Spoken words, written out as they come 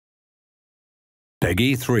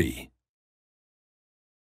Peggy 3.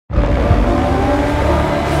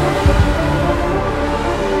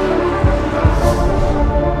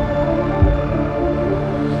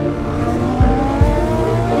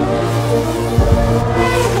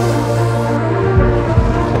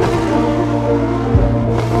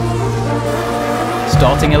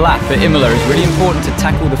 Starting a lap at Imola is really important to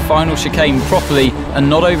tackle the final chicane properly and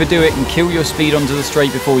not overdo it and kill your speed onto the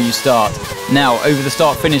straight before you start. Now, over the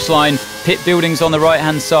start-finish line, pit buildings on the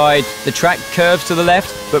right-hand side, the track curves to the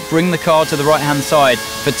left, but bring the car to the right-hand side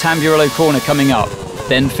for Tamburello corner coming up.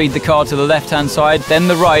 Then feed the car to the left-hand side, then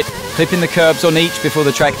the right, clipping the curbs on each before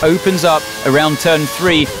the track opens up around turn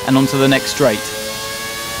 3 and onto the next straight.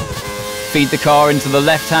 Feed the car into the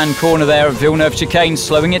left-hand corner there of Villeneuve chicane,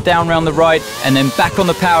 slowing it down round the right, and then back on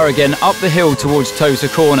the power again up the hill towards Tosa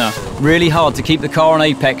corner. Really hard to keep the car on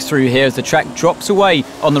apex through here as the track drops away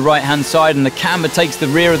on the right-hand side and the camber takes the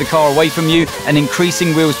rear of the car away from you, and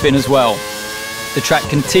increasing wheel spin as well. The track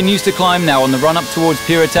continues to climb now on the run up towards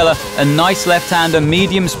Piratella, a nice left-hander,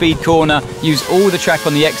 medium speed corner. Use all the track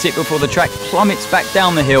on the exit before the track plummets back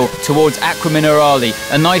down the hill towards Acqua Minerale.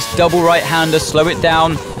 A nice double right-hander, slow it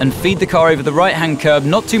down and feed the car over the right-hand curb.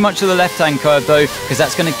 Not too much of the left-hand curb though, because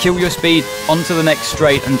that's going to kill your speed onto the next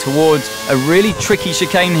straight and towards a really tricky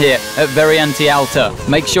chicane here at Variante Alta.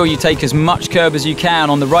 Make sure you take as much curb as you can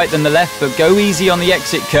on the right than the left, but go easy on the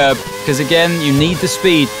exit curb, because again, you need the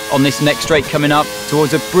speed on this next straight coming up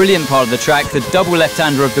towards a brilliant part of the track, the double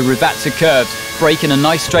left-hander of the Rivazza curves. Brake in a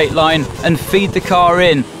nice straight line and feed the car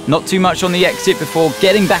in. Not too much on the exit before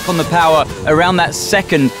getting back on the power around that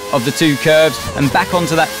second of the two curves and back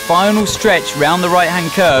onto that final stretch round the right-hand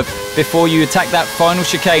curve before you attack that final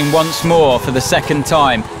chicane once more for the second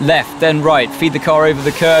time. Left, then right, feed the car over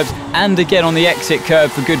the curves and again on the exit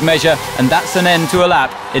curve for good measure, and that's an end to a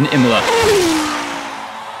lap in Imola.